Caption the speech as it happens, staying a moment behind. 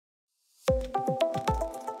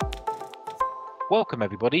Welcome,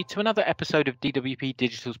 everybody, to another episode of DWP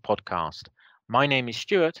Digital's podcast. My name is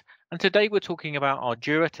Stuart, and today we're talking about our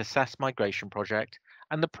Jira to SaaS migration project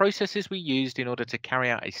and the processes we used in order to carry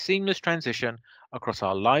out a seamless transition across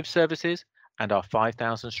our live services and our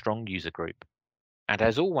 5,000 strong user group. And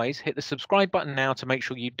as always, hit the subscribe button now to make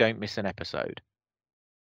sure you don't miss an episode.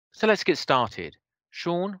 So let's get started.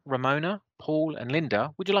 Sean, Ramona, Paul, and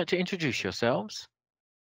Linda, would you like to introduce yourselves?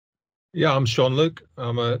 Yeah, I'm Sean Luke.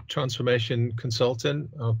 I'm a transformation consultant.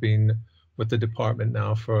 I've been with the department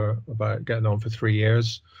now for about getting on for 3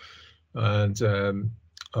 years. And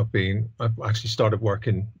I've actually started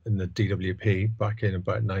working in the DWP back in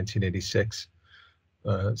about 1986.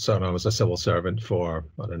 So I was a civil servant for,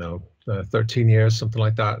 13 years, something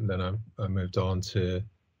like that. And then I moved on to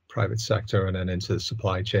private sector and then into the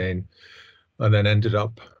supply chain, and then ended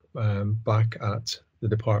up back at the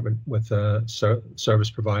department with a service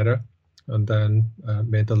provider, and then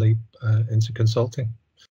made the leap into consulting.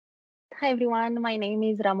 Hi everyone, my name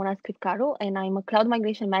is Ramona Scripcaru and I'm a cloud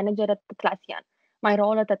migration manager at Atlassian. My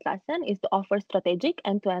role at Atlassian is to offer strategic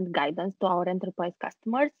end-to-end guidance to our enterprise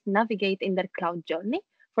customers navigate in their cloud journey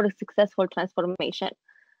for a successful transformation.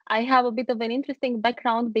 I have a bit of an interesting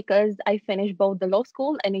background because I finished both the law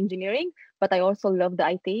school and engineering, but I also loved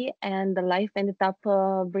IT, and the life ended up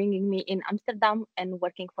bringing me in Amsterdam and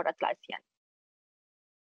working for Atlassian.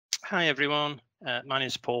 Hi everyone, my name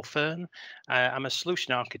is Paul Fearn. I'm a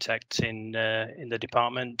solution architect in the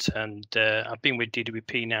department, and I've been with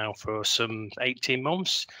DWP now for some 18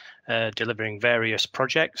 months, delivering various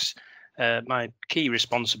projects. My key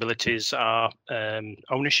responsibilities are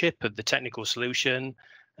ownership of the technical solution,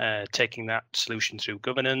 taking that solution through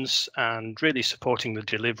governance, and really supporting the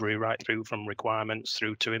delivery right through from requirements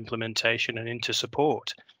through to implementation and into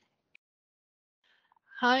support.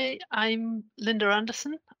 Hi, I'm Linda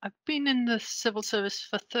Anderson. I've been in the civil service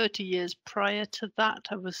for 30 years. Prior to that,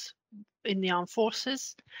 I was in the armed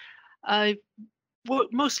forces. I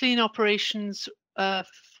worked mostly in operations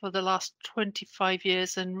for the last 25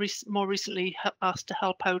 years, and more recently asked to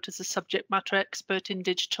help out as a subject matter expert in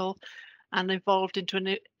digital, and evolved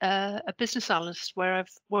into a business analyst, where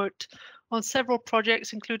I've worked on several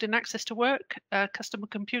projects, including access to work, customer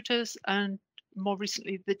computers, and more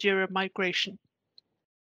recently the Jira migration.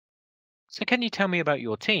 So can you tell me about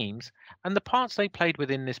your teams and the parts they played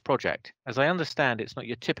within this project? As I understand, it's not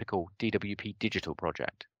your typical DWP Digital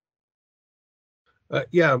project.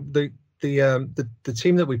 Yeah, the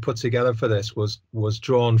team that we put together for this was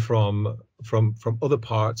drawn from other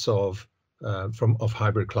parts of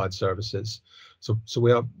hybrid cloud services. So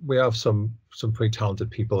we have some pretty talented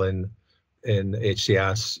people in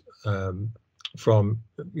HCS, from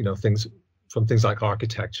things like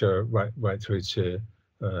architecture right through to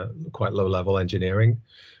quite low-level engineering,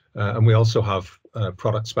 and we also have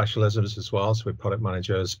product specialisms as well. So we have product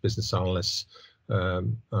managers, business analysts,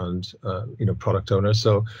 and product owners.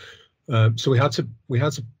 So we had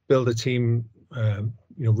to build a team,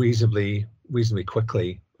 reasonably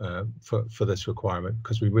quickly for this requirement,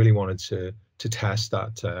 because we really wanted to test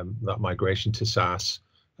that migration to SaaS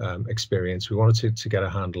experience. We wanted to get a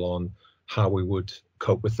handle on how we would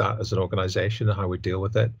cope with that as an organization and how we deal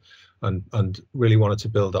with it. And really wanted to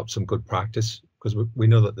build up some good practice, because we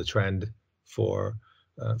know that the trend for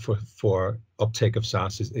uptake of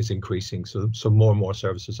SaaS is increasing. So more and more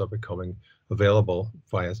services are becoming available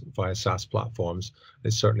via SaaS platforms.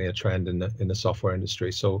 It's certainly a trend in the software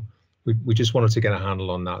industry. So we just wanted to get a handle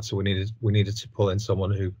on that. So we needed to pull in someone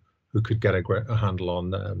who could get a handle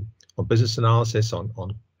on business analysis,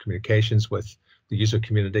 on communications with the user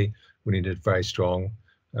community. We needed very strong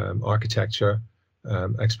architecture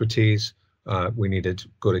expertise. We needed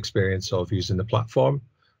good experience of using the platform,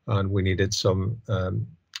 and we needed some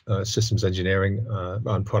systems engineering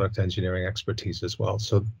and product engineering expertise as well.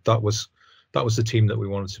 So that was the team that we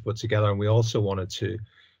wanted to put together, and we also wanted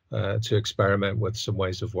to experiment with some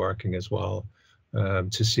ways of working as well,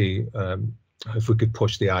 to see if we could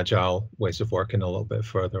push the agile ways of working a little bit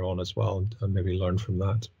further on as well, and maybe learn from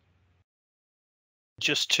that.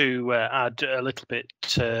 Just to add a little bit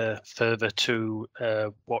further to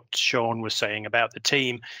what Sean was saying about the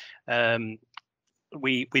team,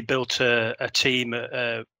 we built a team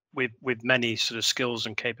with many sort of skills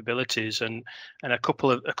and capabilities, and a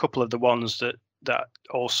couple of the ones that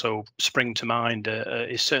also spring to mind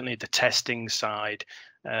is certainly the testing side,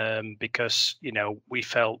 because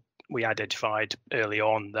we identified early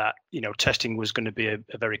on that testing was going to be a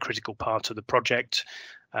very critical part of the project.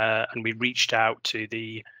 And we reached out to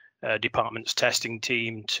the department's testing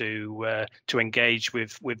team to engage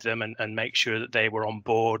with them and make sure that they were on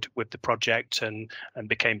board with the project and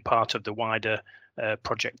became part of the wider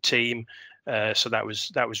project team. So that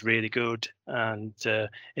was really good. And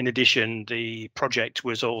in addition, the project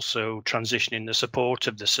was also transitioning the support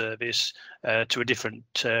of the service to a different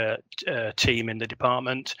team in the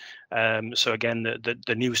department. So again,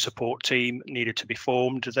 the new support team needed to be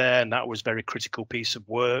formed there, and that was a very critical piece of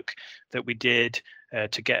work that we did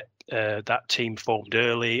to get that team formed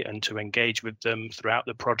early and to engage with them throughout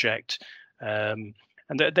the project. And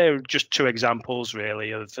they're just two examples,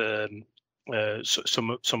 really, of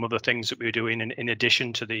some of the things that we were doing in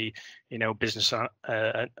addition to the business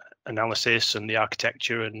analysis and the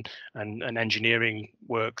architecture and engineering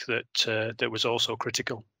work that was also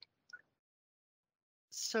critical.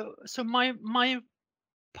 So my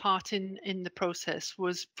part in the process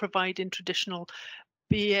was providing traditional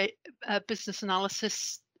business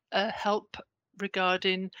analysis help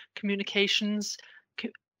regarding communications,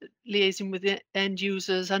 liaising with the end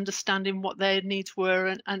users, understanding what their needs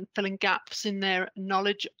were, and filling gaps in their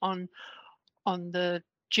knowledge on the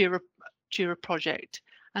Jira project,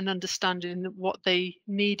 and understanding what they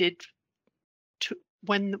needed to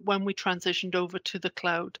when we transitioned over to the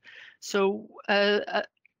cloud. So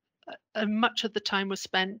much of the time was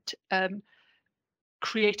spent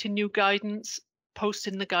creating new guidance,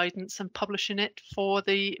 posting the guidance and publishing it for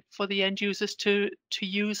the end users to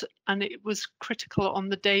use. And it was critical on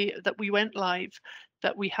the day that we went live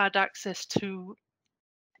that we had access to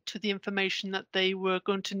the information that they were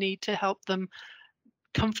going to need to help them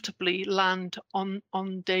comfortably land on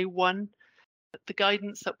day one. The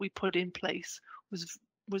guidance that we put in place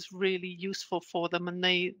was really useful for them, and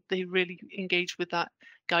they really engaged with that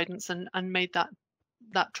guidance and made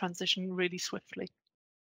that transition really swiftly.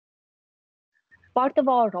 Part of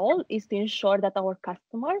our role is to ensure that our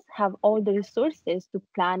customers have all the resources to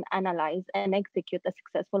plan, analyze, and execute a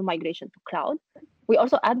successful migration to cloud. We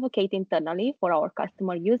also advocate internally for our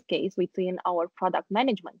customer use case within our product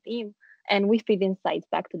management team, and we feed insights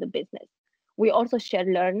back to the business. We also share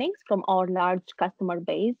learnings from our large customer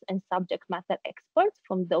base and subject matter experts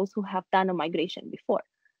from those who have done a migration before.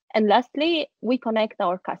 And lastly, we connect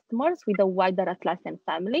our customers with the wider Atlassian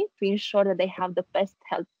family to ensure that they have the best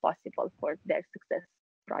help possible for their success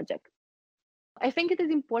project. I think it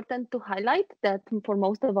is important to highlight that for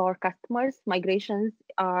most of our customers, migrations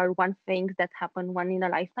are one thing that happen one in a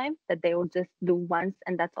lifetime, that they will just do once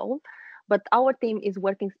and that's all. But our team is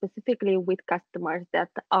working specifically with customers that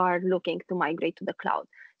are looking to migrate to the cloud.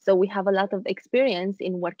 So we have a lot of experience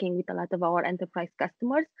in working with a lot of our enterprise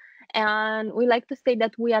customers. And we like to say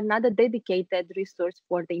that we are not a dedicated resource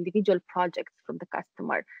for the individual projects from the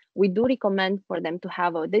customer. We do recommend for them to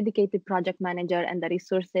have a dedicated project manager and the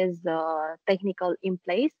resources technical in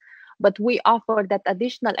place. But we offer that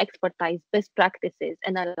additional expertise, best practices,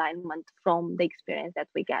 and alignment from the experience that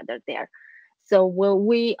we gathered there. So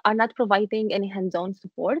we are not providing any hands-on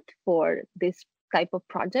support for this type of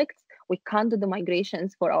projects. We can't do the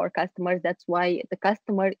migrations for our customers. That's why the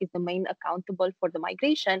customer is the main accountable for the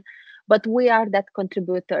migration, but we are that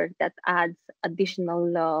contributor that adds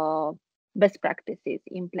additional best practices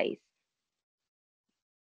in place.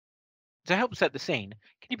 To help set the scene,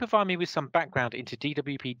 can you provide me with some background into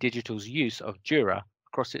DWP Digital's use of Jira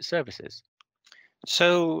across its services?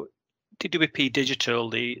 So DWP Digital,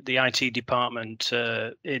 the IT department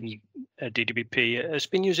in DWP, has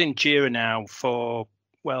been using Jira now for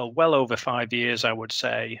well over 5 years, I would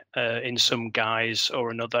say, in some guise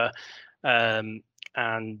or another, and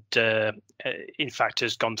in fact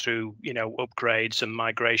has gone through upgrades and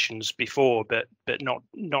migrations before, but not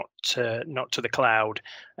to the cloud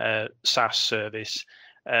SaaS service.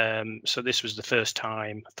 So this was the first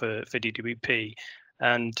time for DWP,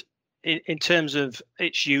 and in terms of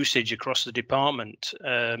its usage across the department,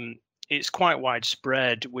 it's quite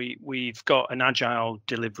widespread. We've got an agile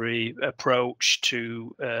delivery approach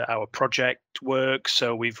to our project work.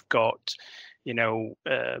 So we've got,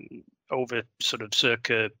 over sort of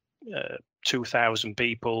circa 2,000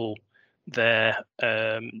 people there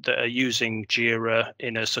that are using Jira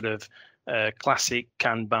in a sort of classic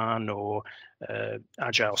Kanban or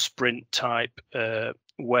agile sprint type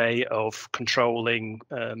way of controlling,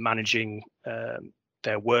 managing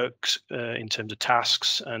their works in terms of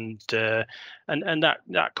tasks, and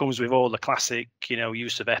that comes with all the classic,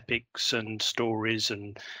 use of epics and stories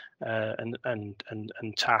and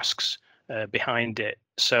tasks behind it.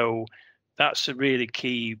 So that's a really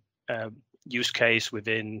key use case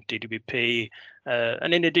within DWP,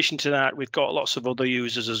 And in addition to that, we've got lots of other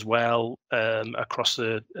users as well across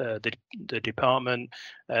the department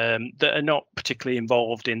that are not particularly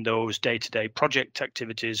involved in those day-to-day project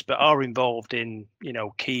activities, but are involved in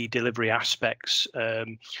key delivery aspects.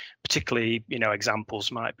 Particularly,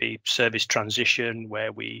 examples might be service transition,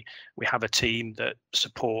 where we have a team that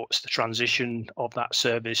supports the transition of that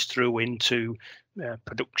service through into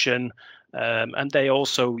production. And they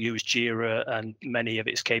also use Jira and many of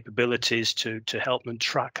its capabilities to help them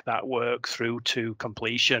track that work through to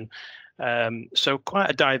completion. So quite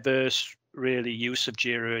a diverse, really, use of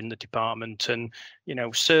Jira in the department, and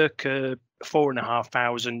circa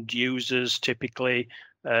 4,500 users typically,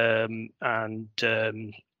 and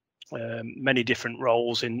many different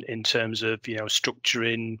roles in terms of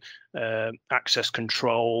structuring access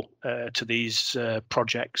control to these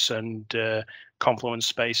projects and Confluence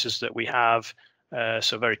spaces that we have.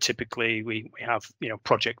 So very typically we have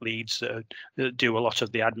project leads that do a lot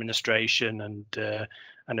of the administration, and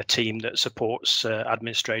a team that supports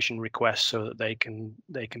administration requests so that they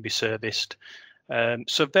can be serviced.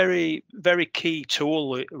 So very, very key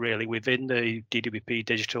tool really within the DWP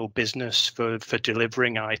Digital business for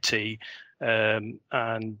delivering IT, and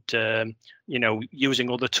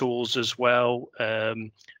using other tools as well,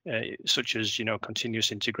 such as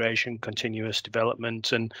continuous integration, continuous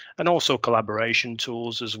development, and also collaboration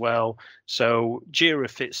tools as well. So Jira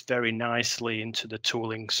fits very nicely into the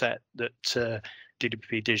tooling set that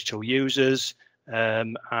DWP Digital uses.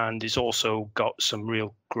 And it's also got some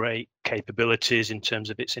real great capabilities in terms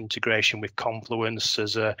of its integration with Confluence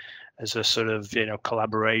as a sort of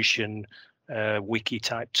collaboration wiki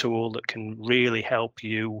type tool that can really help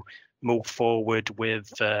you move forward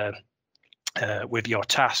with your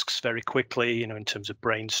tasks very quickly, in terms of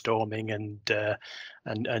brainstorming and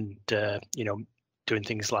doing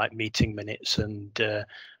things like meeting minutes and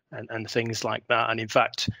things like that. And in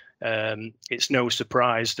fact, it's no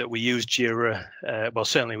surprise that we use Jira. Well,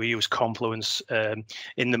 certainly we use Confluence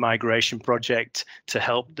in the migration project to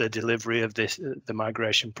help the delivery of the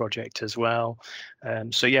migration project as well.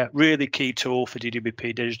 So yeah, really key tool for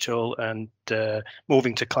DWP Digital, and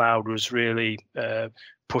moving to cloud was really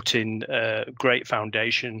putting a great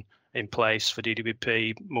foundation in place for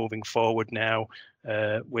DWP moving forward now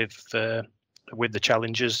with the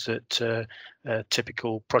challenges that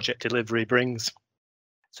typical project delivery brings.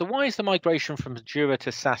 So why is the migration from Jira to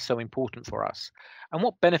SaaS so important for us? And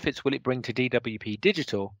what benefits will it bring to DWP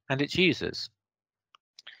Digital and its users?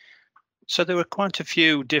 So there were quite a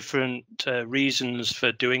few different reasons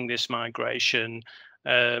for doing this migration.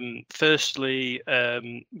 Firstly,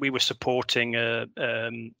 we were supporting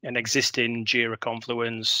an existing Jira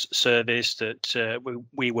Confluence service that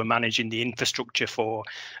we were managing the infrastructure for,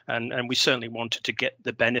 and we certainly wanted to get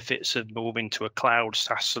the benefits of moving to a cloud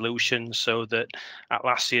SaaS solution, so that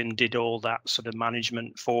Atlassian did all that sort of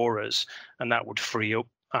management for us, and that would free up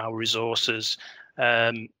our resources.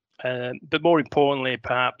 But more importantly,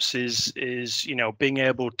 perhaps, is being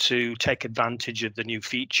able to take advantage of the new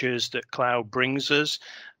features that cloud brings us.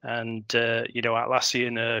 And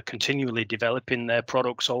Atlassian are continually developing their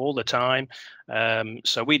products all the time,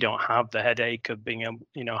 so we don't have the headache of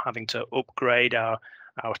having to upgrade our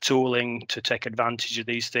tooling to take advantage of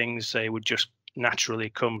these things. They would just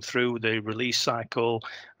naturally come through the release cycle,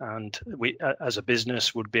 and we as a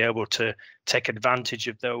business would be able to take advantage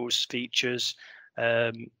of those features.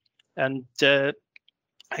 And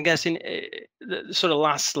I guess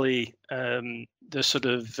lastly, the sort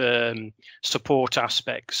of support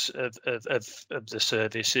aspects of the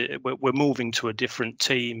service. We're moving to a different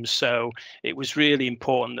team, so it was really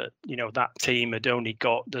important that that team had only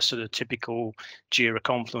got the sort of typical Jira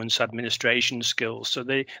Confluence administration skills. So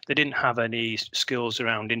they didn't have any skills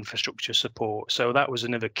around infrastructure support. So that was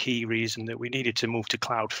another key reason that we needed to move to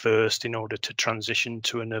cloud first in order to transition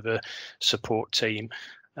to another support team.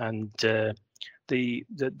 And the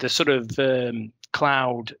sort of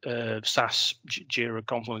cloud SaaS Jira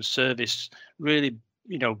Confluence service really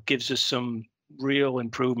gives us some real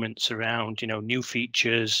improvements around new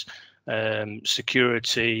features,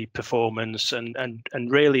 security, performance, and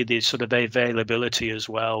really the sort of availability as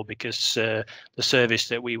well, because the service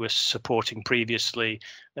that we were supporting previously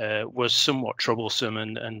was somewhat troublesome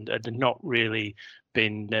and had not really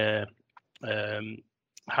been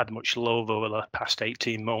had much love over the past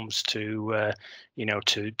 18 months to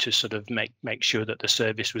sort of make sure that the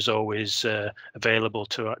service was always available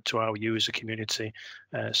to our user community.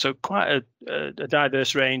 So quite a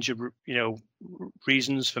diverse range of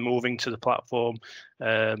reasons for moving to the platform,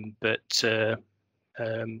 but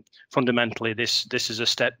fundamentally this is a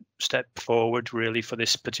step forward really for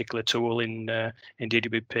this particular tool in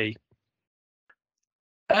DWP.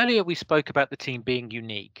 Earlier, we spoke about the team being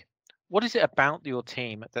unique. What is it about your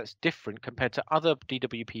team that's different compared to other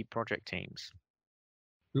DWP project teams?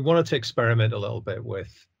 We wanted to experiment a little bit with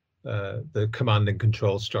the command and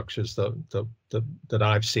control structures that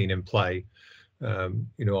I've seen in play,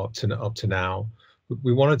 up to now.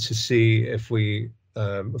 We wanted to see if we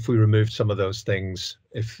removed some of those things,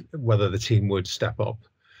 whether the team would step up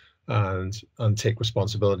and take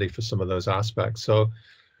responsibility for some of those aspects. So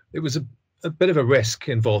it was a bit of a risk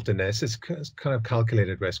involved in this. It's kind of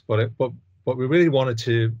calculated risk, but we really wanted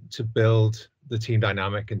to build the team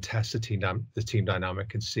dynamic and test the team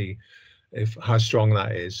dynamic and see how strong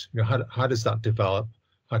that is. How does that develop?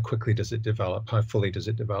 How quickly does it develop? How fully does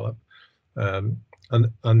it develop? And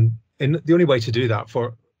the only way to do that,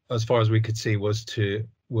 for as far as we could see, was to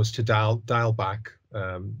dial back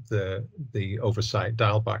the oversight,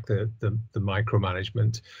 dial back the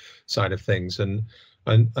micromanagement side of things, and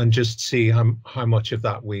just see how much of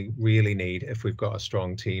that we really need if we've got a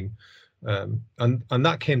strong team. And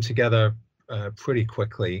that came together pretty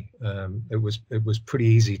quickly. It was pretty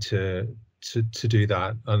easy to do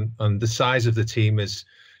that, and the size of the team is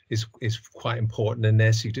quite important in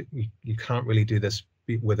this. You can't really do this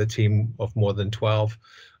with a team of more than 12,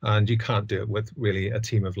 and you can't do it with really a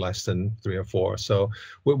team of less than 3 or 4. So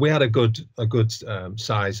we had a good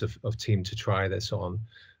size of team to try this on,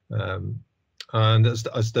 and as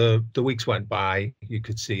the weeks went by, you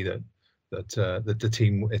could see that the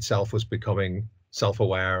team itself was becoming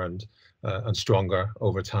self-aware and stronger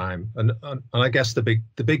over time. And I guess the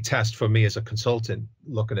big test for me as a consultant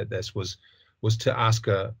looking at this was to ask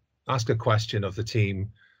a question of the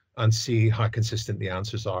team and see how consistent the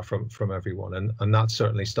answers are from everyone. And that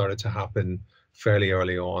certainly started to happen fairly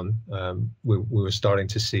early on. We were starting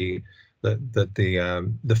to see that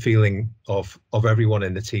the feeling of everyone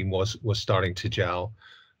in the team was starting to gel.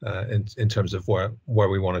 In terms of where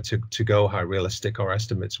we wanted to go, how realistic our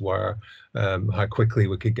estimates were, how quickly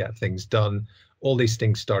we could get things done. All these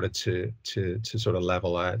things started to sort of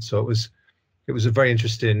level out. So it was a very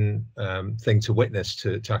interesting thing to witness,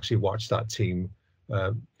 to actually watch that team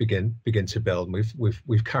begin to build. And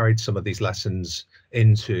we've carried some of these lessons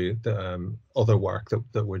into the other work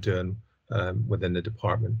that we're doing within the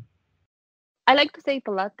department. I like to say it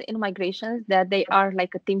a lot in migrations that they are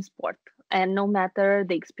like a team sport. And no matter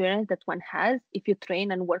the experience that one has, if you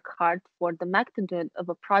train and work hard for the magnitude of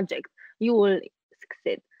a project, you will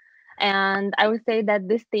succeed. And I would say that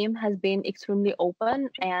this team has been extremely open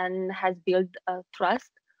and has built a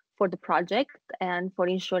trust for the project and for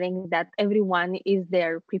ensuring that everyone is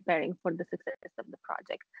there preparing for the success of the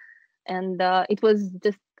project. And it was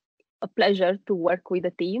just a pleasure to work with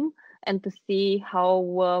the team and to see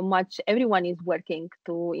how much everyone is working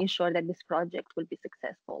to ensure that this project will be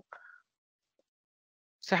successful.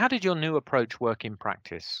 So how did your new approach work in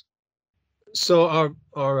practice? So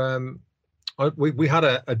we had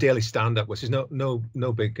a daily stand-up, which is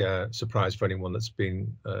no big surprise for anyone that's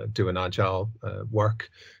been doing agile work.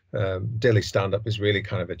 Daily stand-up is really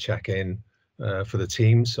kind of a check-in for the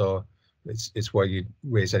team. So it's where you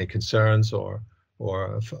raise any concerns or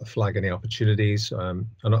flag any opportunities, and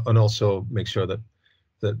also make sure that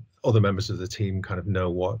other members of the team kind of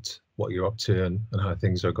know what you're up to and how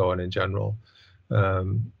things are going in general.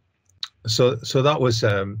 So that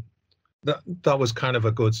was kind of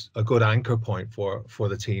a good anchor point for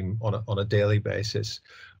the team on a daily basis.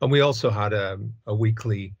 And we also had a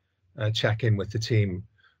weekly check-in with the team,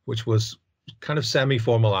 which was kind of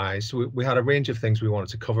semi-formalized. We had a range of things we wanted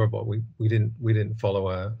to cover, but we didn't follow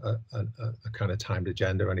a kind of timed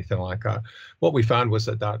agenda or anything like that. What we found was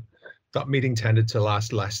that meeting tended to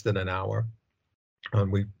last less than an hour,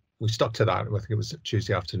 and we stuck to that. I think it was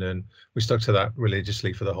Tuesday afternoon. We stuck to that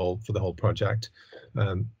religiously for the whole project,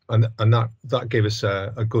 and that gave us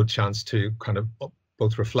a good chance to kind of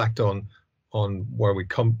both reflect on where we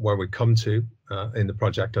come to in the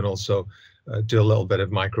project, and also do a little bit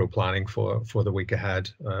of micro planning for the week ahead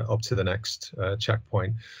up to the next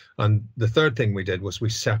checkpoint. And the third thing we did was we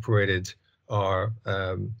separated our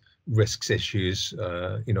risks, issues,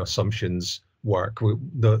 assumptions work,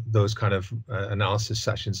 those kind of analysis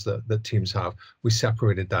sessions that teams have. We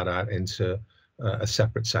separated that out into a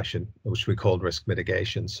separate session, which we called risk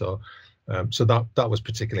mitigation. So that was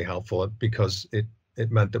particularly helpful because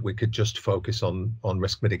it meant that we could just focus on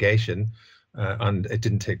risk mitigation, and it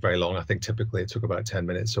didn't take very long. I think typically it took about 10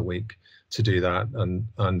 minutes a week to do that,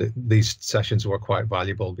 and these sessions were quite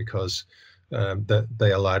valuable because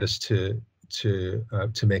they allowed us to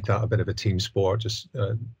make that a bit of a team sport. Just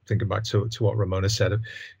thinking back to what Ramona said,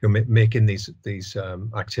 making these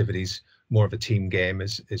activities more of a team game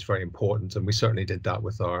is very important, and we certainly did that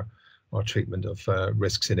with our treatment of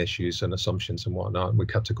risks and issues and assumptions and whatnot. And we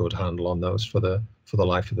kept a good handle on those for the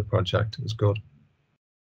life of the project. It was good.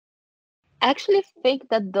 I actually think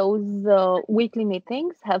that those weekly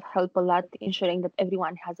meetings have helped a lot ensuring that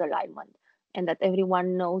everyone has alignment and that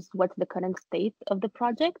everyone knows what's the current state of the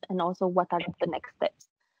project and also what are the next steps.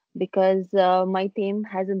 Because my team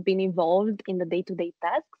hasn't been involved in the day-to-day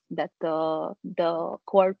tasks that the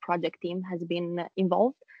core project team has been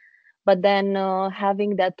involved. But then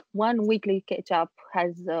having that one weekly catch-up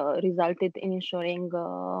has resulted in ensuring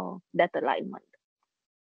that alignment.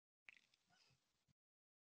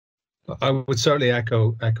 I would certainly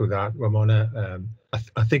echo that, Ramona.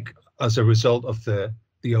 I think as a result of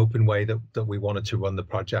the open way that we wanted to run the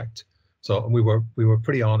project, so we were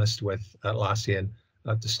pretty honest with Atlassian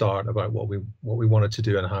at the start about what we wanted to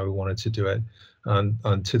do and how we wanted to do it,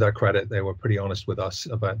 and to their credit, they were pretty honest with us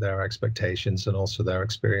about their expectations and also their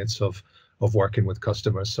experience of working with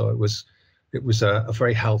customers. So it was a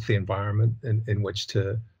very healthy environment in which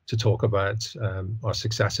to talk about our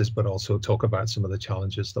successes, but also talk about some of the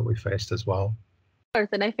challenges that we faced as well.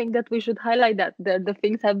 And I think that we should highlight that the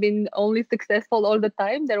things have been only successful all the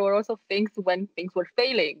time. There were also things when things were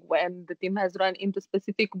failing, when the team has run into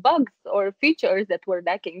specific bugs or features that were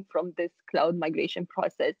lacking from this cloud migration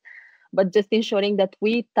process. But just ensuring that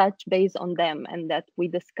we touch base on them and that we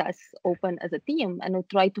discuss open as a team and we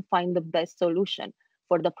try to find the best solution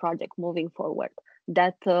for the project moving forward.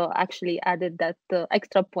 That actually added that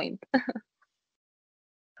extra point.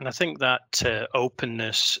 And I think that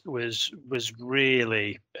openness was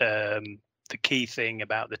really the key thing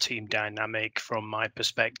about the team dynamic from my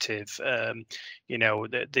perspective. You know,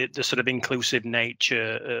 the sort of inclusive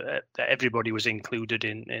nature that everybody was included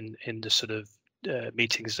in the sort of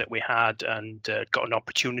meetings that we had, and got an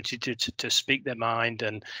opportunity to speak their mind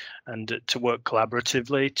and to work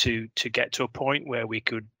collaboratively to get to a point where we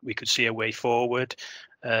could see a way forward.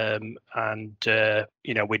 You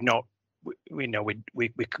know,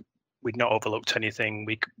 we'd not overlooked anything.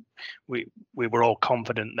 We were all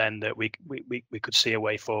confident then that we could see a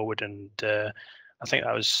way forward, and I think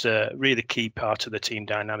that was really key part of the team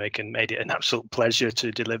dynamic and made it an absolute pleasure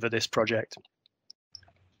to deliver this project.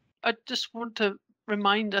 I just want to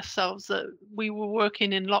remind ourselves that we were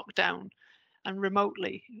working in lockdown and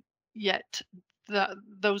remotely, yet that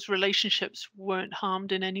those relationships weren't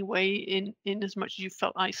harmed in any way in as much as you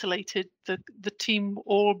felt isolated. The team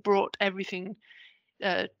all brought everything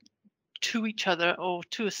to each other or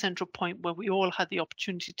to a central point where we all had the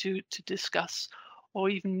opportunity to discuss or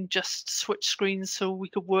even just switch screens so we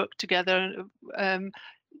could work together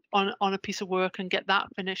on a piece of work and get that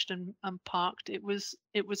finished and parked. It was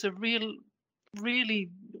a really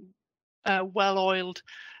well-oiled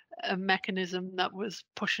mechanism that was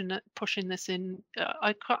pushing this in.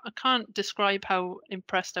 I can't describe how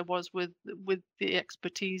impressed I was with the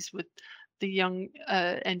expertise, with the young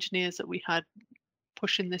engineers that we had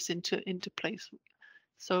pushing this into place.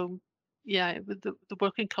 So yeah, the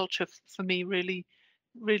working culture for me really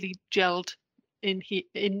gelled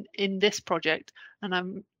in this project, and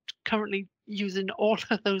I'm currently using all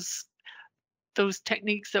of those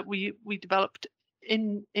techniques that we developed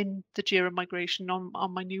in the Jira migration on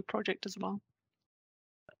my new project as well.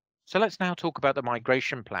 So let's now talk about the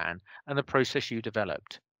migration plan and the process you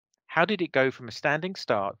developed. How did it go from a standing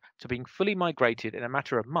start to being fully migrated in a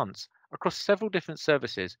matter of months across several different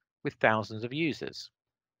services with thousands of users?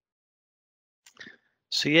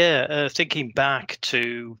 So yeah, thinking back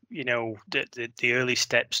to the early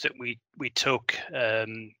steps that we took,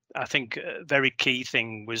 I think a very key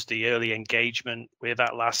thing was the early engagement with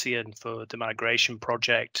Atlassian for the migration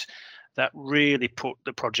project. That really put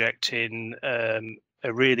the project in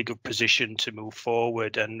a really good position to move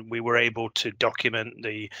forward, and we were able to document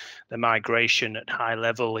the migration at high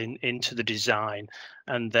level into the design,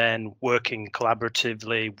 and then working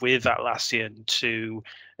collaboratively with Atlassian to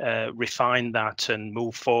refine that and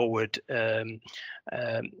move forward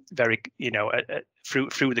very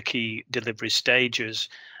through the key delivery stages.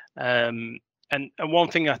 And one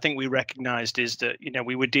thing I think we recognized is that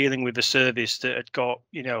we were dealing with a service that had got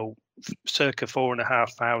circa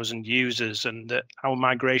 4,500 users, and that our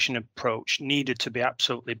migration approach needed to be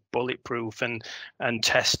absolutely bulletproof and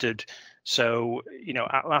tested. So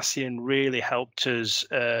Atlassian really helped us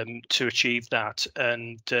to achieve that,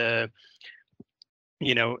 and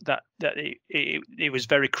it was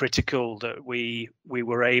very critical that we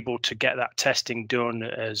were able to get that testing done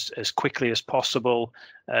as quickly as possible.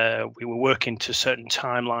 We were working to certain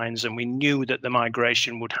timelines, and we knew that the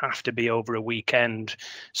migration would have to be over a weekend.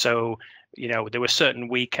 So there were certain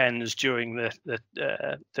weekends during the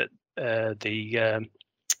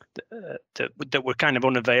that were kind of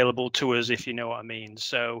unavailable to us, if you know what I mean.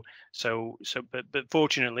 But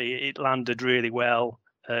fortunately, it landed really well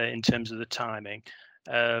in terms of the timing.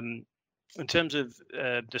 In terms of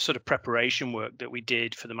the sort of preparation work that we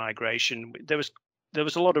did for the migration, there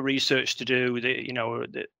was a lot of research to do.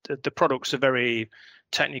 The products are very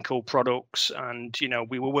technical products, and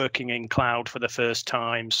we were working in cloud for the first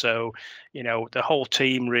time, so the whole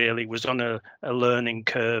team really was on a learning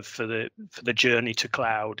curve for the journey to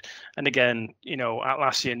cloud. And again,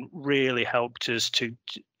 Atlassian really helped us to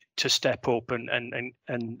step up and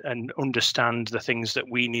understand the things that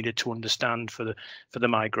we needed to understand for the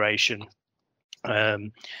migration.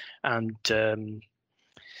 In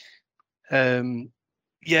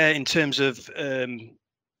terms of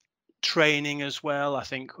training as well, I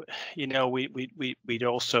think we'd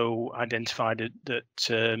also identified that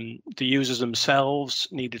the users themselves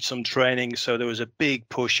needed some training, so there was a big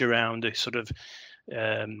push around the sort of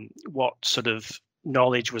what sort of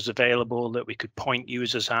knowledge was available that we could point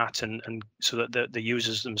users at, and so that the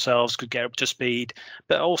users themselves could get up to speed,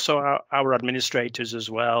 but also our administrators as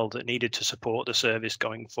well that needed to support the service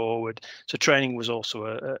going forward. So training was also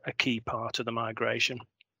a key part of the migration.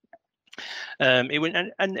 And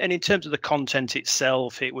in terms of the content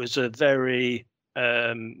itself, it was a very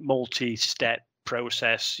multi-step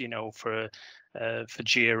process, for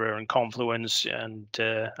Jira and Confluence, and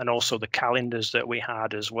also the calendars that we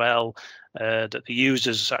had as well, that the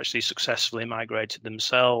users actually successfully migrated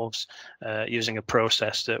themselves using a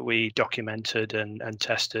process that we documented and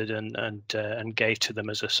tested and gave to them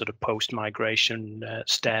as a sort of post-migration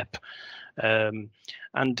step. And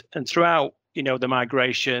throughout the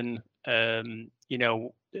migration,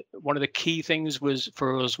 one of the key things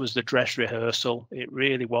for us was the dress rehearsal. It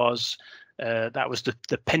really was. That was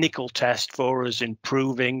the pinnacle test for us in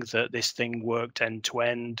proving that this thing worked end to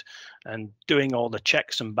end, and doing all the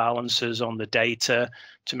checks and balances on the data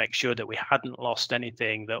to make sure that we hadn't lost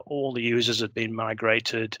anything, that all the users had been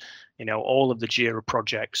migrated, all of the Jira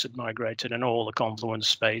projects had migrated, and all the Confluence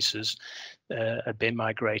spaces had been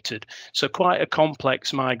migrated. So quite a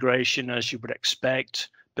complex migration, as you would expect,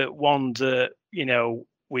 but one that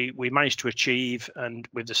we managed to achieve, and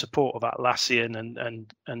with the support of Atlassian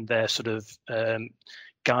and their sort of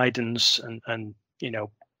guidance and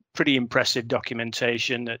pretty impressive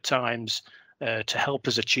documentation at times to help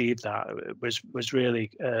us achieve that, was really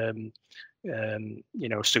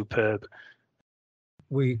superb.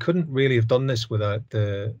 We couldn't really have done this without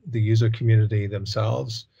the user community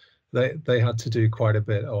themselves. They had to do quite a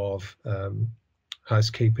bit of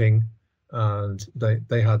housekeeping, and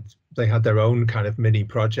they had their own kind of mini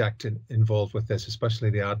project involved with this, especially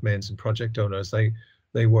the admins and project owners.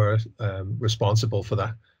 They were responsible for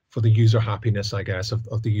that, for the user happiness, I guess,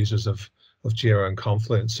 of the users of Jira and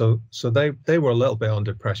Confluence. So they were a little bit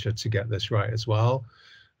under pressure to get this right as well,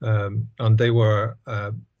 and they were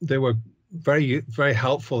very, very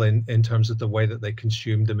helpful in terms of the way that they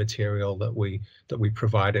consumed the material that we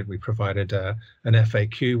provided. We provided an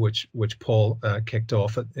FAQ which Paul kicked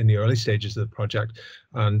off in the early stages of the project,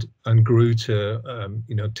 and grew to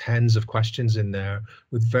tens of questions in there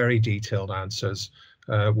with very detailed answers,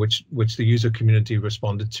 which the user community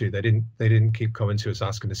responded to. They didn't keep coming to us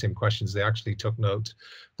asking the same questions. They actually took note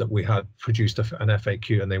that we had produced an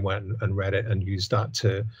FAQ, and they went and read it and used that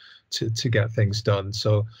to get things done.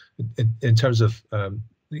 So in terms of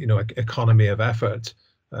economy of effort,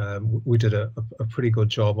 we did a pretty good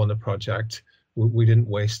job on the project. We didn't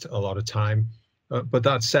waste a lot of time, but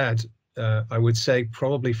that said, I would say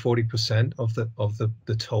probably 40% of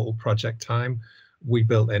the total project time we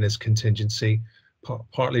built in as contingency,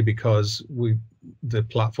 partly because the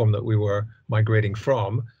platform that we were migrating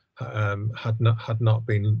from had not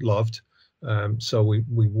been loved. So we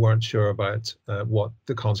weren't sure about what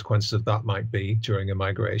the consequences of that might be during a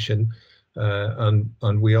migration,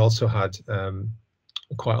 and we also had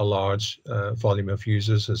quite a large volume of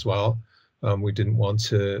users as well. We didn't want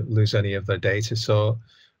to lose any of their data, so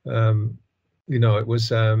it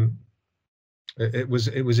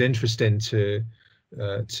was interesting to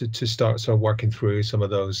start sort of working through some of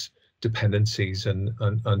those dependencies and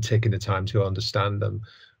taking the time to understand them.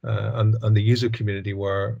 And the user community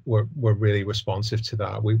were really responsive to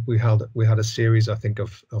that. We had a series, I think,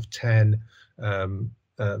 of 10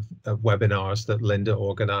 webinars that Linda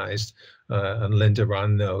organized, and Linda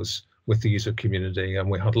ran those with the user community, and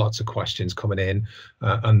we had lots of questions coming in,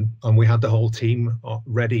 and we had the whole team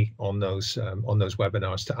ready on those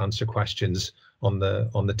webinars to answer questions on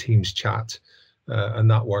the Teams chat. And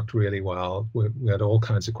that worked really well. We had all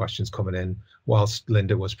kinds of questions coming in whilst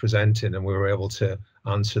Linda was presenting, and we were able to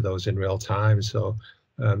answer those in real time. So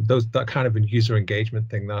that kind of a user engagement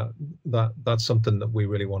thing, that's something that we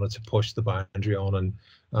really wanted to push the boundary on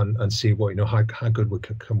and see what, how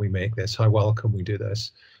good can we make this, how well can we do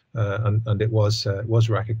this, and it was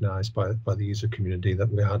recognized by the user community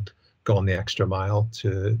that we had gone the extra mile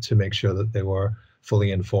to make sure that they were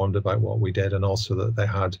fully informed about what we did, and also that they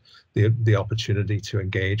had the opportunity to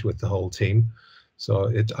engage with the whole team.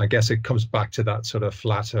 So I guess it comes back to that sort of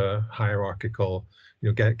flatter hierarchical,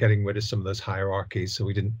 getting rid of some of those hierarchies. So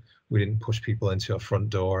we didn't push people into a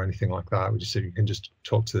front door or anything like that. We just said you can just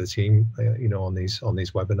talk to the team, on these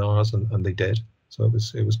webinars, and they did. So it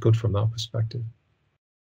was good from that perspective.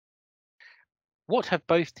 What have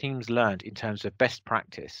both teams learned in terms of best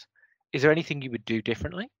practice? Is there anything you would do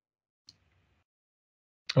differently?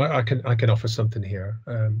 I can offer something here.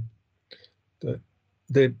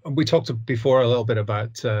 We talked before a little bit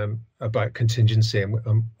about contingency,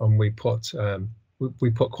 and we put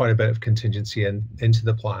quite a bit of contingency into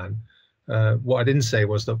the plan. What I didn't say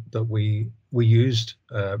was that we used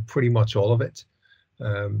pretty much all of it,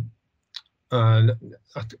 and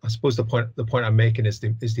I suppose the point I'm making is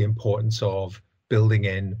the importance of building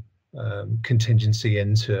in contingency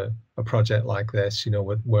into a project like this.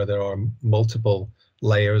 Where there are multiple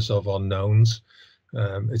layers of unknowns.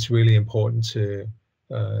 It's really important to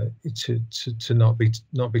not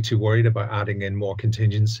be too worried about adding in more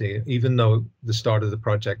contingency, even though the start of the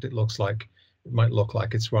project it might look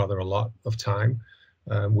like it's rather a lot of time.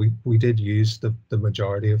 We did use the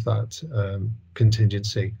majority of that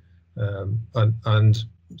contingency, and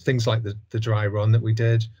things like the dry run that we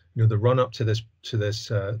did. The run up to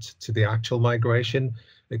the actual migration,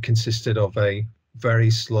 it consisted of a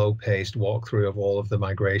very slow-paced walkthrough of all of the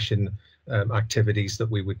migration activities that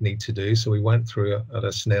we would need to do. So we went through at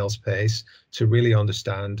a snail's pace to really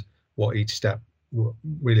understand what each step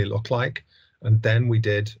really looked like, and then we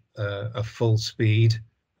did a full speed,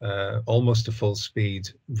 almost a full speed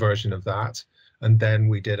version of that, and then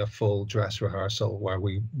we did a full dress rehearsal where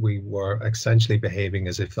we were essentially behaving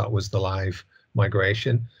as if that was the live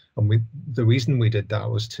migration. And the reason we did that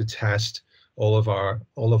was to test all of our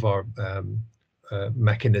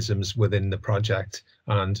mechanisms within the project,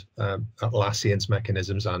 and Atlassian's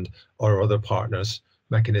mechanisms and our other partners'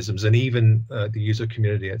 mechanisms, and even the user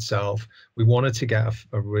community itself. We wanted to get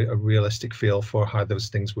a realistic feel for how those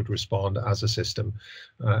things would respond as a system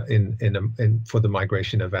for the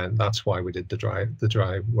migration event. That's why we did the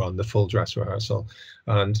dry run, the full dress rehearsal,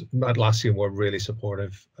 and Atlassian were really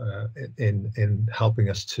supportive in helping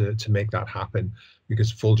us to make that happen,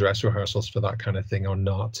 because full dress rehearsals for that kind of thing are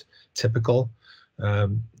not typical.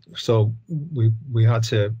 So we had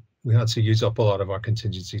to use up a lot of our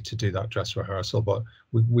contingency to do that dress rehearsal, but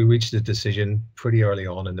we reached a decision pretty early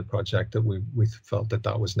on in the project that we felt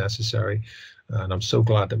that was necessary, and I'm so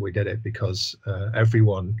glad that we did it, because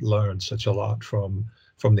everyone learned such a lot from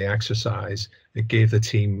the exercise. It gave the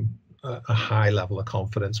team a high level of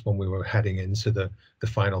confidence when we were heading into the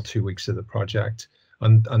final 2 weeks of the project.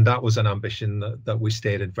 And that was an ambition that we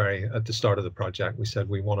stated very at the start of the project. We said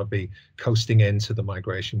we want to be coasting into the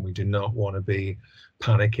migration. We do not want to be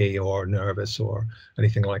panicky or nervous or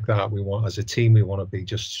anything like that. We want, as a team, we want to be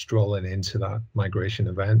just strolling into that migration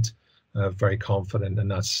event, very confident, and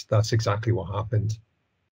that's exactly what happened.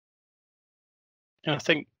 I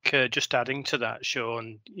think just adding to that,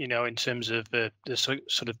 Sean, in terms of the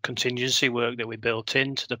sort of contingency work that we built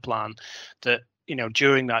into the plan, that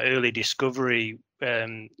during that early discovery,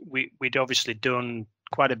 we'd obviously done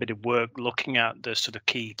quite a bit of work looking at the sort of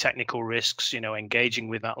key technical risks, engaging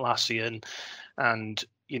with Atlassian, and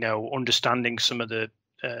understanding some of the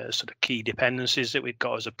sort of key dependencies that we've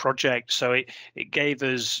got as a project. So it gave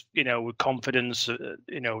us confidence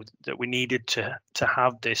that we needed to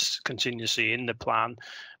have this contingency in the plan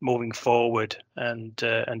moving forward, and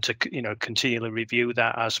to continually review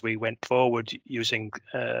that as we went forward using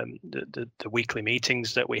the weekly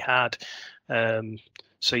meetings that we had.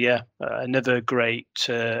 So yeah, another great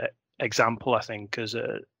example, I think, as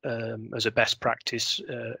a best practice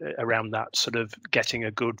around that sort of getting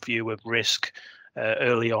a good view of risk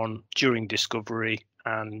early on during discovery,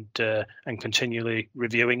 and continually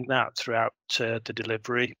reviewing that throughout the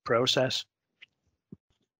delivery process.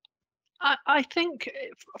 I think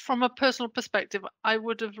from a personal perspective, I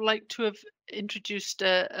would have liked to have introduced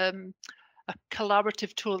a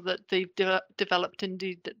collaborative tool that they've developed in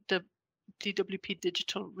the DWP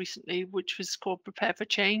Digital recently, which was called Prepare for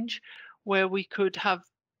Change, where we could have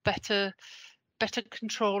better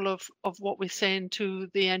control of what we're saying to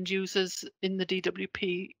the end users in the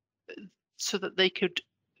DWP, so that they could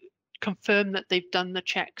confirm that they've done the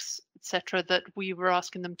checks, etc., that we were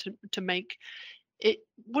asking them to make it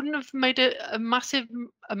wouldn't have made a massive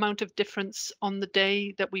amount of difference on the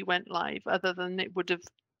day that we went live, other than it would have,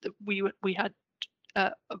 we had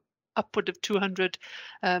upward of 200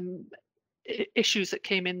 issues that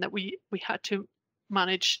came in that we had to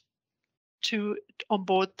manage to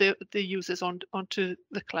onboard the users onto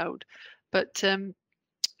the cloud. But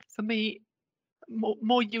for me,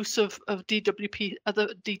 more use of DWP, other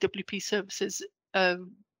DWP services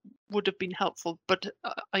would have been helpful, but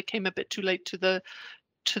I came a bit too late to the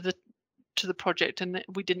project, and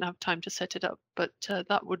we didn't have time to set it up. But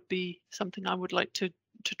that would be something I would like to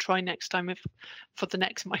try next time, for the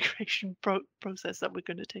next migration process that we're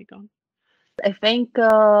going to take on. I think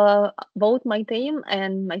both my team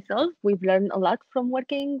and myself, we've learned a lot from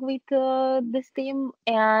working with this team,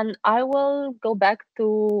 and I will go back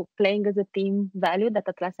to playing as a team value that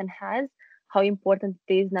Atlassian has, how important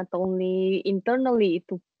it is not only internally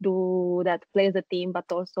to do that, play as a team,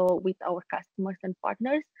 but also with our customers and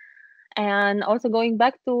partners. And also going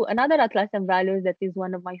back to another Atlassian values that is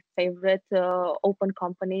one of my favorite, open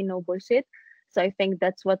company, no bullshit. So I think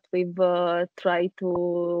that's what we've tried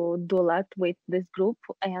to do a lot with this group,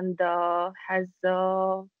 and has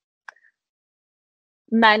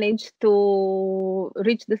managed to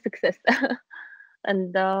reach the success.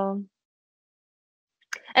 And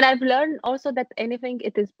I've learned also that anything,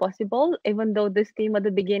 it is possible, even though this team at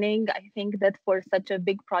the beginning, I think that for such a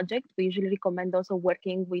big project, we usually recommend also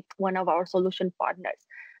working with one of our solution partners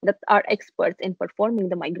that are experts in performing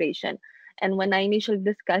the migration. And when I initially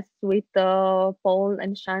discussed with Paul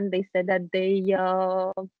and Sean, they said that they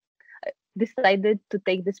decided to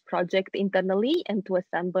take this project internally and to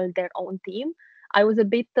assemble their own team. I was a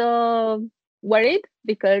bit worried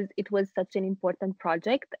because it was such an important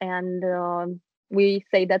project, and we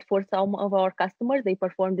say that for some of our customers, they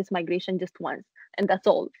perform this migration just once, and that's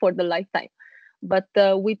all for the lifetime. But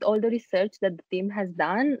with all the research that the team has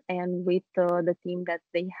done, and with the team that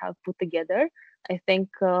they have put together, I think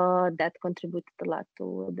that contributed a lot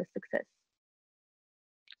to the success.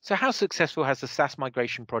 So how successful has the SaaS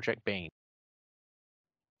migration project been?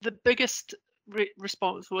 The biggest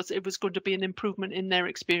response was it was going to be an improvement in their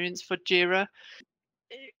experience for Jira.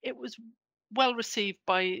 It was well received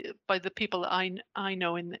by the people that I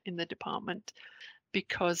know in the department,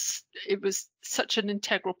 because it was such an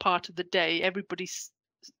integral part of the day. Everybody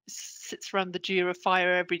sits around the Jira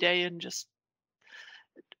fire every day and just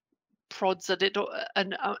prods at it,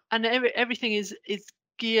 and everything is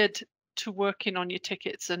geared to working on your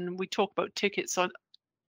tickets. And we talk about tickets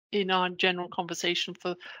in our general conversation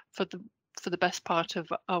for the best part of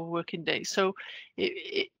our working day. So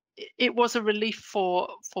it was a relief for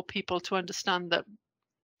people to understand that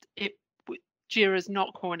Jira is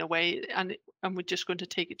not going away, and we're just going to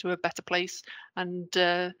take it to a better place and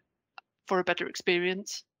for a better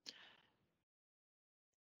experience.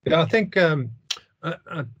 Yeah, I think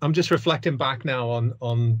I'm just reflecting back now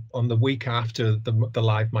on the week after the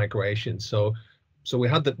live migration. So we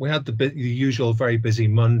had the usual very busy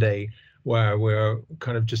Monday, where we're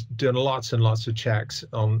kind of just doing lots and lots of checks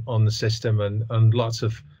on the system, and lots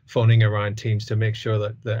of phoning around teams to make sure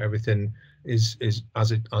that everything is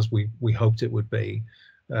as we hoped it would be.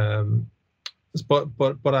 But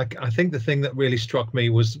I think the thing that really struck me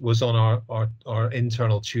was on our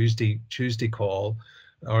internal Tuesday call,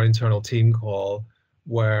 our internal team call,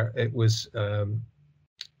 where it was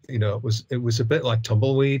it was a bit like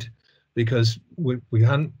tumbleweed, because we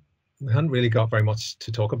hadn't really got very much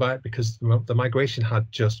to talk about, because the migration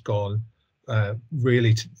had just gone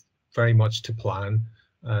really very much to plan.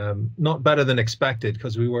 Not better than expected,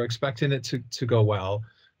 because we were expecting it to go well,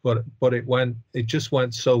 but it just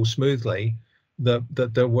went so smoothly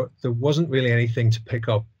that there wasn't really anything to pick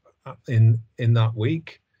up in that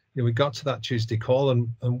week. We got to that Tuesday call, and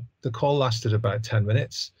the call lasted about 10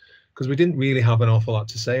 minutes, because we didn't really have an awful lot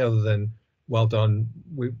to say other than, well done,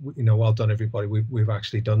 well done everybody, we've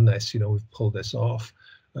actually done this, we've pulled this off.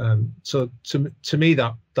 So to me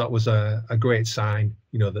that was a great sign,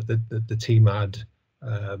 that the team had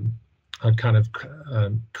kind of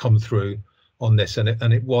come through on this, and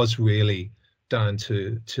it was really down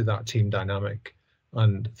to that team dynamic.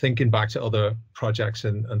 And thinking back to other projects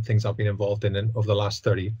and things I've been involved in over the last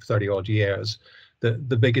 30 odd years,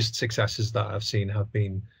 the biggest successes that I've seen have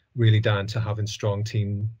been really down to having strong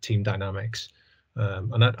team dynamics.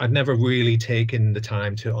 And I'd never really taken the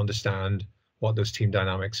time to understand what those team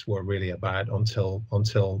dynamics were really about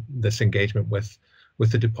until this engagement with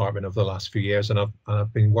the department over the last few years. And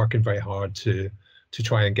I've been working very hard to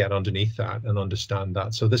try and get underneath that and understand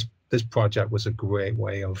that. So this project was a great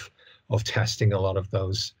way of testing a lot of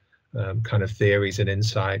those kind of theories and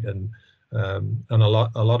insight, and And a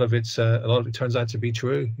lot of it turns out to be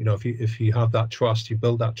true. You know, if you have that trust, you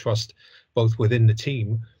build that trust both within the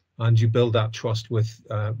team, and you build that trust with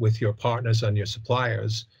your partners and your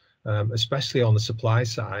suppliers, especially on the supply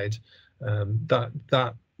side.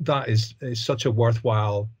 That is such a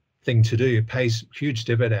worthwhile thing to do. It pays huge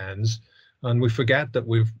dividends, and we forget that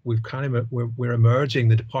we're emerging.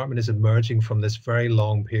 The department is emerging from this very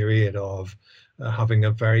long period of having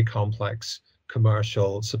a very complex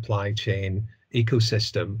commercial supply chain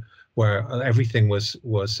ecosystem where everything was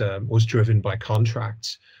driven by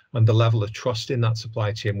contracts, and the level of trust in that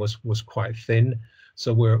supply chain was quite thin.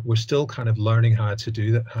 So we're still kind of learning how to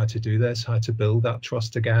do that, how to build that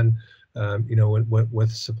trust again. You know,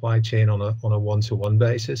 with supply chain on a one-to-one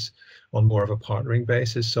basis, on more of a partnering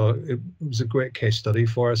basis. So it was a great case study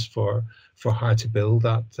for us for how to build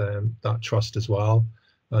that trust as well.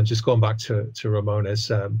 Just going back to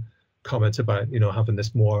Ramona's comment about, you know, having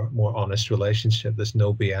this more honest relationship, this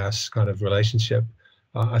no BS kind of relationship.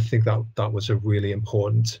 I think that was a really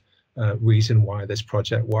important reason why this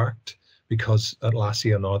project worked, because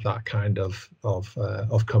Atlassian are that kind of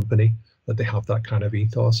company, that they have that kind of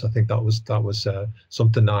ethos. I think that was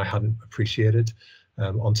something that I hadn't appreciated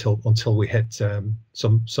until we hit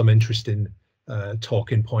some interesting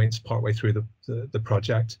talking points partway through the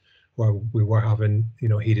project, where we were having, you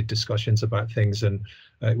know, heated discussions about things, and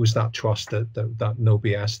it was that trust, that no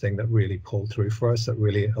BS thing that really pulled through for us, that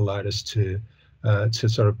really allowed us to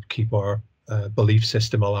sort of keep our belief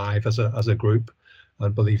system alive as a group,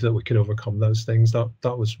 and believe that we could overcome those things. That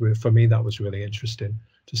was, for me, that was really interesting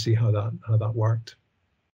to see how that worked.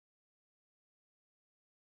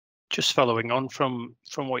 Just following on from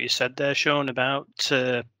what you said there, Sean, about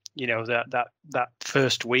you know, that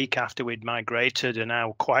first week after we'd migrated and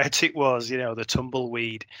how quiet it was, you know, the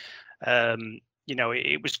tumbleweed. You know,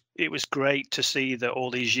 it was great to see that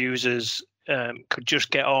all these users could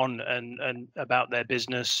just get on and about their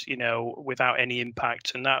business, you know, without any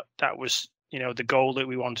impact, and that was, you know, the goal that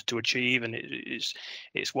we wanted to achieve, and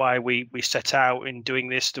it's why we set out in doing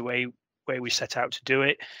this the way we set out to do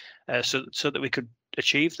it, so that we could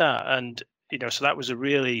achieve that. And, you know, so that was a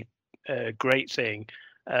really great thing.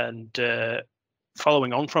 And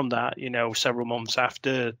following on from that, you know, several months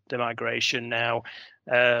after the migration now,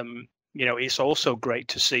 you know, it's also great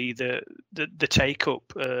to see the take up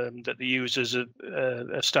that the users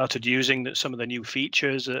have started using, that some of the new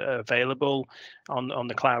features are available on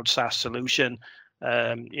the cloud SaaS solution,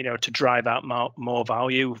 you know, to drive out more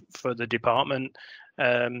value for the department.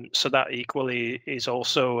 So that equally is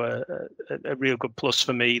also a real good plus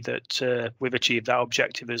for me, that we've achieved that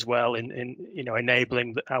objective as well, in you know,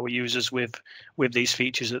 enabling our users with these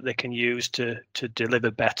features that they can use to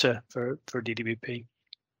deliver better for DWP.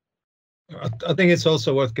 I think it's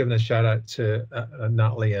also worth giving a shout out to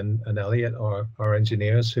Natalie and Elliot, our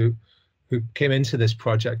engineers, who came into this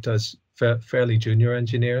project as fairly junior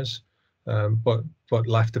engineers, but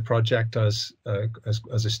left the project as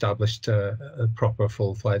established proper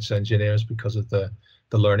full-fledged engineers because of the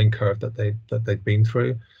learning curve that they'd been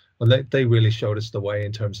through. And they really showed us the way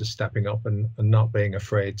in terms of stepping up and not being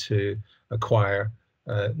afraid to acquire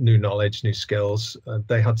new knowledge, new skills.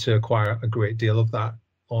 They had to acquire a great deal of that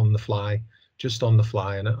on the fly, just on the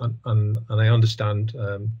fly, and I understand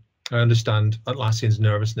Atlassian's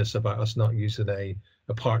nervousness about us not using a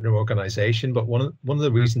partner organization. But one of the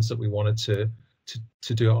reasons that we wanted to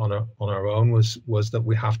do it on our own was that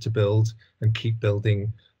we have to build and keep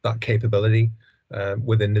building that capability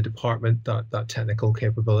within the department, that technical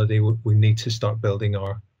capability. We need to start building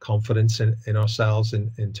our confidence in ourselves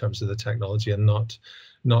in terms of the technology, and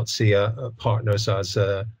not see partners as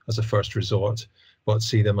a first resort, but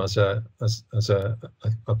see them as a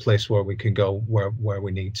place where we can go where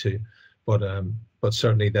we need to. But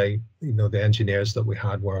certainly the engineers that we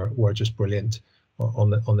had were just brilliant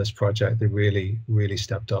on this project. They really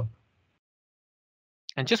stepped up.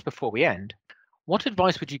 And just before we end, what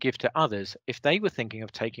advice would you give to others if they were thinking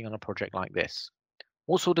of taking on a project like this?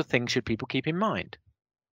 What sort of things should people keep in mind?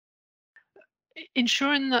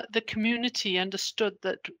 Ensuring that the community understood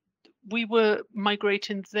that we were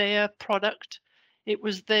migrating their product. It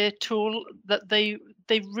was their tool, that they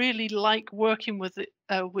really like working with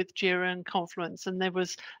Jira and Confluence, and they were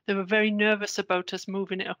very nervous about us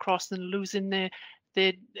moving it across and losing their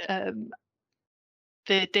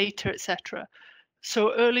data, etc.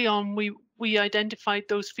 So early on, we identified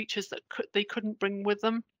those features that they couldn't bring with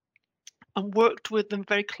them, and worked with them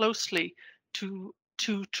very closely to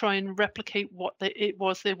try and replicate what it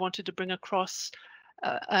was they wanted to bring across.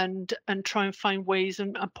 And try and find ways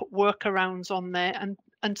and put workarounds on there,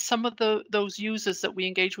 and some of those users that we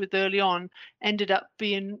engaged with early on ended up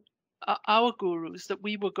being our gurus that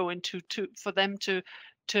we were going to for them to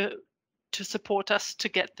support us to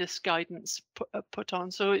get this guidance put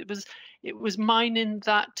on. So it was mining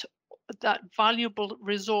that valuable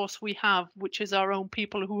resource we have, which is our own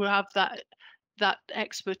people who have that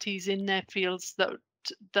expertise in their fields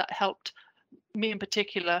that helped me in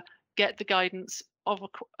particular get the guidance of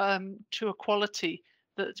to a quality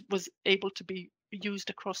that was able to be used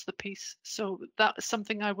across the piece. So that's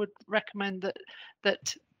something I would recommend,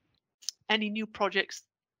 that any new projects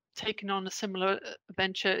taking on a similar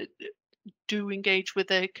venture do engage with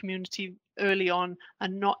their community early on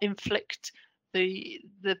and not inflict the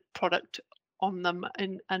product on them,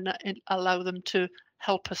 and allow them to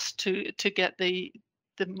help us to get the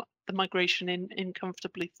migration in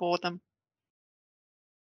comfortably for them.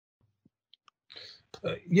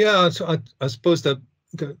 Yeah, so I suppose that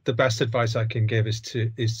the best advice I can give is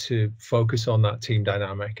to focus on that team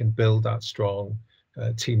dynamic and build that strong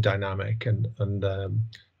team dynamic, and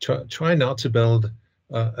try not to build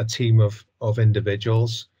a team of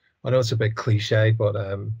individuals. I know it's a bit cliche,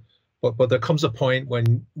 but there comes a point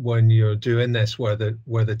when you're doing this where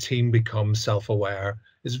the team becomes self-aware.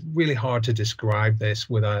 It's really hard to describe this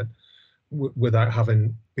without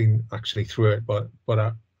having been actually through it. But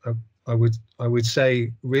I would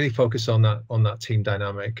say really focus on that team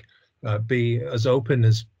dynamic. Be as open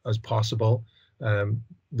as possible.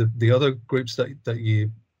 The other groups that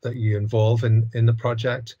you involve in the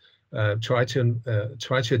project, try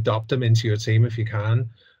to adopt them into your team if you can.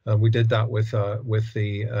 We did that with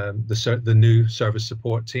the new service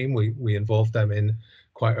support team. We involved them in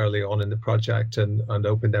quite early on in the project and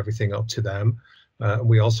opened everything up to them.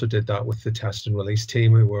 We also did that with the test and release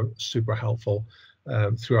team, who were super helpful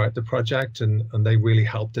throughout the project, and they really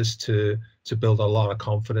helped us to build a lot of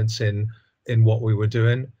confidence in what we were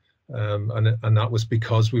doing. And that was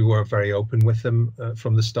because we were very open with them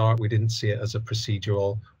from the start. We didn't see it as a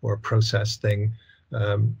procedural or a process thing.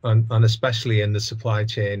 And especially in the supply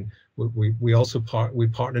chain, we also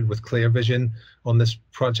partnered with Clear Vision on this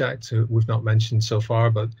project, who we've not mentioned so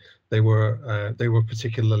far, but they were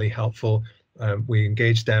particularly helpful. We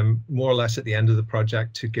engaged them more or less at the end of the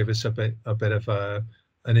project to give us a bit of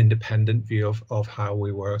an independent view of how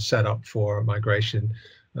we were set up for migration,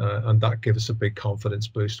 and that gave us a big confidence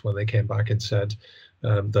boost when they came back and said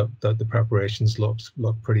that the preparations looked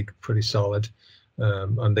pretty solid.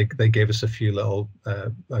 And they gave us a few little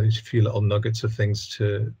nuggets of things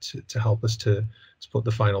to help us to put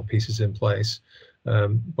the final pieces in place.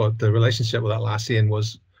 But the relationship with Atlassian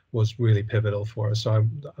was really pivotal for us. So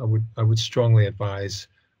I would strongly advise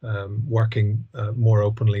working more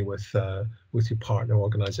openly with your partner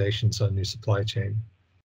organizations on your supply chain.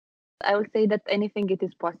 I would say that anything it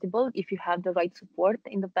is possible if you have the right support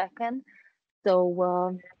in the backend.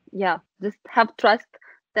 So yeah, just have trust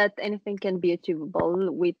that anything can be achievable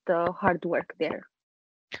with hard work there.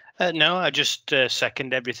 No, I just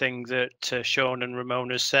second everything that Sean and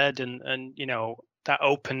Ramona said, and you know, that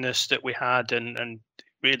openness that we had and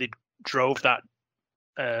really drove that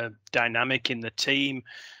dynamic in the team.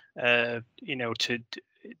 You know,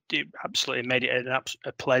 it absolutely made it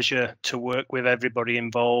a pleasure to work with everybody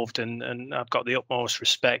involved, and I've got the utmost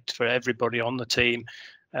respect for everybody on the team.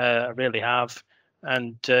 I really have.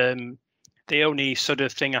 And the only sort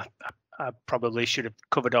of thing I probably should have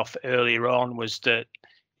covered off earlier on was that,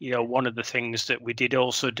 you know, one of the things that we did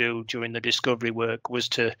also do during the discovery work was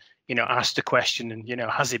to, you know, ask the question, and, you know,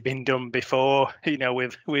 has it been done before, you know,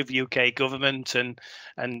 with UK government, and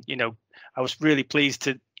you know, I was really pleased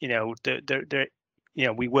to, you know, you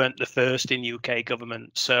know, we weren't the first in UK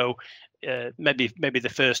government, so maybe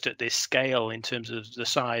the first at this scale in terms of the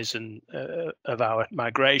size and of our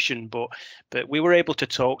migration, but we were able to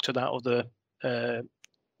talk to that other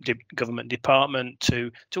government department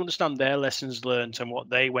to understand their lessons learned and what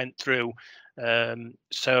they went through.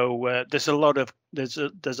 So there's a lot of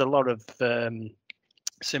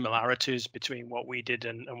similarities between what we did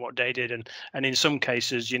and what they did, and in some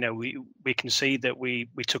cases, you know, we can see that we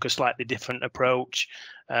took a slightly different approach,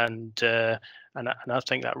 and I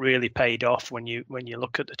think that really paid off when you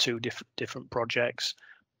look at the two different projects.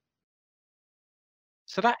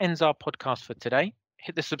 So that ends our podcast for today.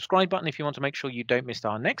 Hit the subscribe button if you want to make sure you don't miss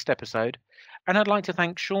our next episode. And I'd like to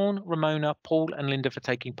thank Sean, Ramona, Paul, and Linda for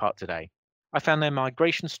taking part today. I found their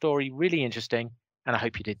migration story really interesting, and I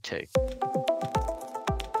hope you did too.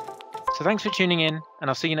 So thanks for tuning in, and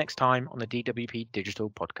I'll see you next time on the DWP Digital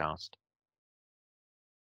Podcast.